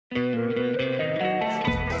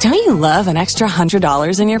Don't you love an extra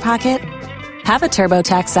 $100 in your pocket? Have a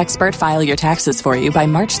TurboTax expert file your taxes for you by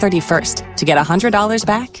March 31st to get $100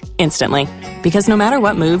 back instantly. Because no matter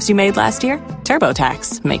what moves you made last year,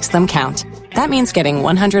 TurboTax makes them count. That means getting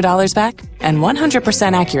 $100 back and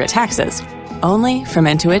 100% accurate taxes, only from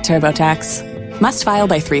Intuit TurboTax. Must file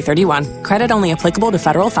by 3/31. Credit only applicable to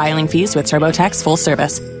federal filing fees with TurboTax full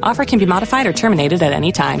service. Offer can be modified or terminated at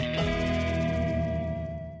any time.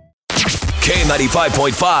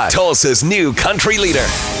 K95.5, Tulsa's new country leader.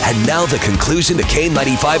 And now the conclusion to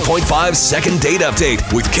K95.5's second date update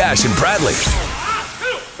with Cash and Bradley.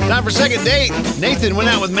 Time for second date. Nathan went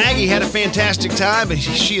out with Maggie, had a fantastic time, but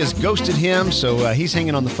she has ghosted him, so he's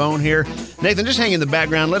hanging on the phone here. Nathan, just hang in the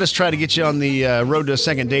background. Let us try to get you on the road to a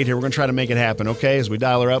second date here. We're going to try to make it happen, okay, as we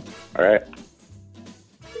dial her up. All right.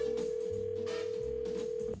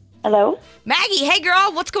 Hello? Maggie, hey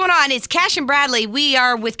girl, what's going on? It's Cash and Bradley. We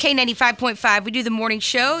are with K95.5. We do the morning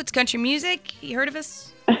show. It's country music. You heard of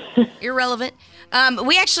us? Irrelevant.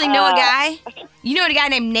 We actually know a guy. You know a guy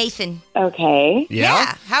named Nathan. Okay.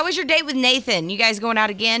 Yeah. How was your date with Nathan? You guys going out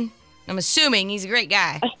again? I'm assuming he's a great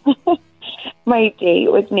guy. My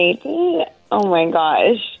date with Nathan? Oh my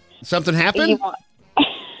gosh. Something happened?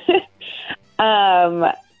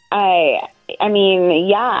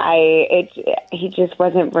 He just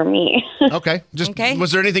wasn't for me. Okay.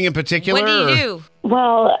 Was there anything in particular? What do you do?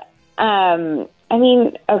 Well,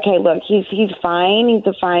 look, he's fine. He's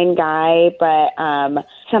a fine guy, but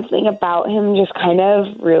something about him just kind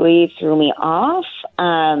of really threw me off.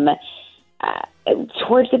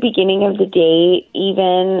 Towards the beginning of the date,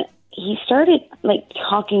 even, he started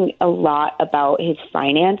talking a lot about his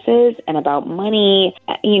finances and about money,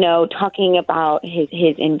 talking about his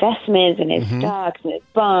investments and his stocks and his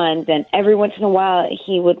bonds. And every once in a while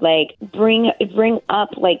he would bring up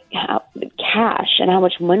how cash and how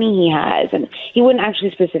much money he has. And he wouldn't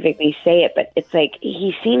actually specifically say it, but it's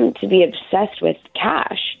he seemed to be obsessed with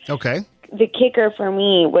cash. Okay. The kicker for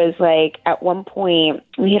me was at one point,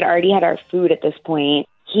 we had already had our food at this point.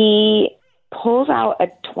 He pulls out a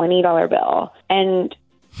 $20 bill and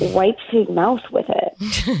wipes his mouth with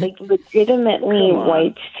it. Legitimately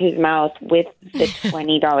wipes his mouth with the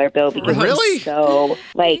 $20 bill because he's so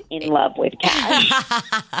in love with cash.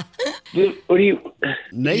 Dude, what do you?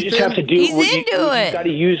 Nathan? You just have to do. He's what into it. You got to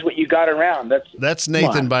use what you got around. That's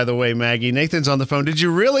Nathan, by the way, Maggie. Nathan's on the phone. Did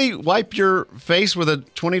you really wipe your face with a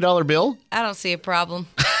 $20 bill? I don't see a problem.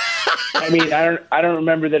 I mean, I don't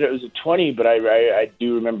remember that it was a 20, but I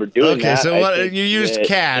do remember doing that. Okay, so you used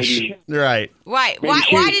cash, right? Why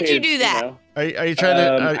did you do that? Are you trying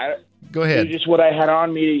to? Go ahead. It's just what I had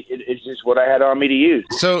on me. It's just what I had on me to use.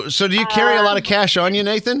 So do you carry a lot of cash on you,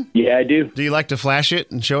 Nathan? Yeah, I do. Do you like to flash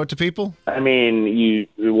it and show it to people? I mean,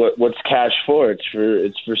 what's cash for?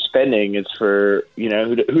 It's for spending. It's for who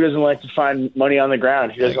doesn't like to find money on the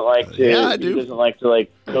ground? Who doesn't like to? Yeah, I do. Who doesn't like to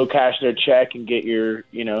go cash their check and get your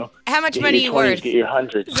How much money you worth? Get your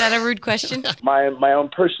hundreds. Is that a rude question? My own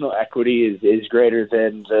personal equity is greater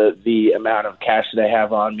than the amount of cash that I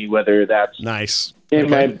have on me, whether that's nice. In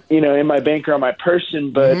my bank or on my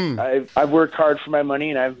person, but I've worked hard for my money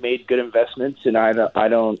and I've made good investments, and I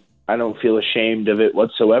don't feel ashamed of it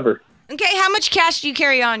whatsoever. Okay, how much cash do you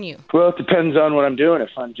carry on you? Well, it depends on what I'm doing.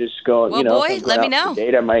 If I'm just going, well, boy, let me know.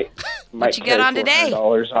 Date, I might what you got on today?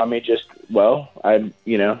 $400 on me.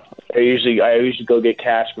 I usually go get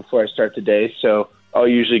cash before I start the day, so I'll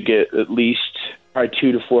usually get at least probably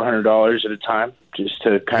 $200 to $400 at a time, just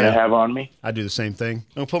to kind of have on me. I do the same thing.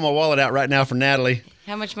 I'm going to pull my wallet out right now for Natalie.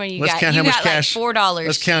 How much money you Let's got? count You how much got cash. $4.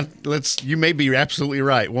 Let's count. You may be absolutely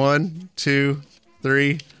right. 1, 2,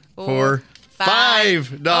 3, 4,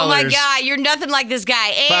 $5. Oh my God, you're nothing like this guy.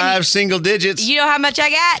 And 5 single digits. You know how much I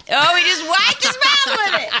got? Oh, he just wiped his mouth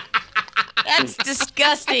with it. That's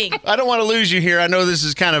disgusting. I don't want to lose you here. I know this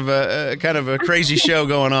is kind of a crazy show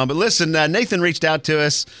going on, but listen, Nathan reached out to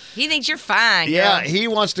us. He thinks you're fine. Yeah, girl. he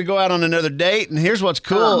wants to go out on another date, and here's what's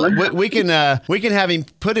cool: we can have him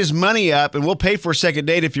put his money up, and we'll pay for a second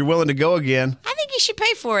date if you're willing to go again. I think you should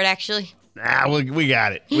pay for it, actually. We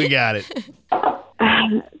got it. We got it.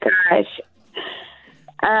 Gosh.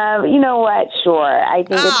 You know what? Sure. I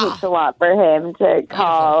think it takes a lot for him to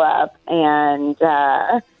call up and.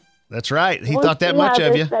 That's right. He thought that much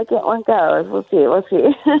of you. Second one goes. We'll see.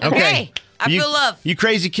 Okay. I feel love. You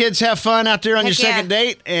crazy kids have fun out there on your second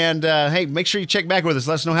date. And, hey, make sure you check back with us.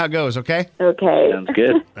 Let us know how it goes, okay? Okay. Sounds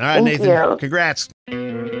good. All right, Thank Nathan. you. Congrats.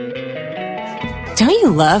 Don't you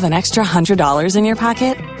love an extra $100 in your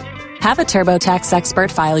pocket? Have a TurboTax expert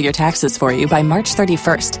file your taxes for you by March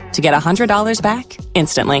 31st to get $100 back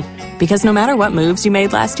instantly. Because no matter what moves you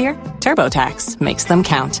made last year, TurboTax makes them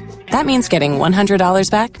count. That means getting $100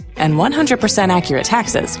 back and 100% accurate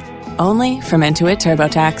taxes, only from Intuit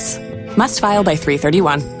TurboTax. Must file by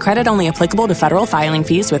 3/31. Credit only applicable to federal filing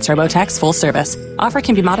fees with TurboTax full service. Offer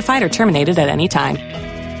can be modified or terminated at any time.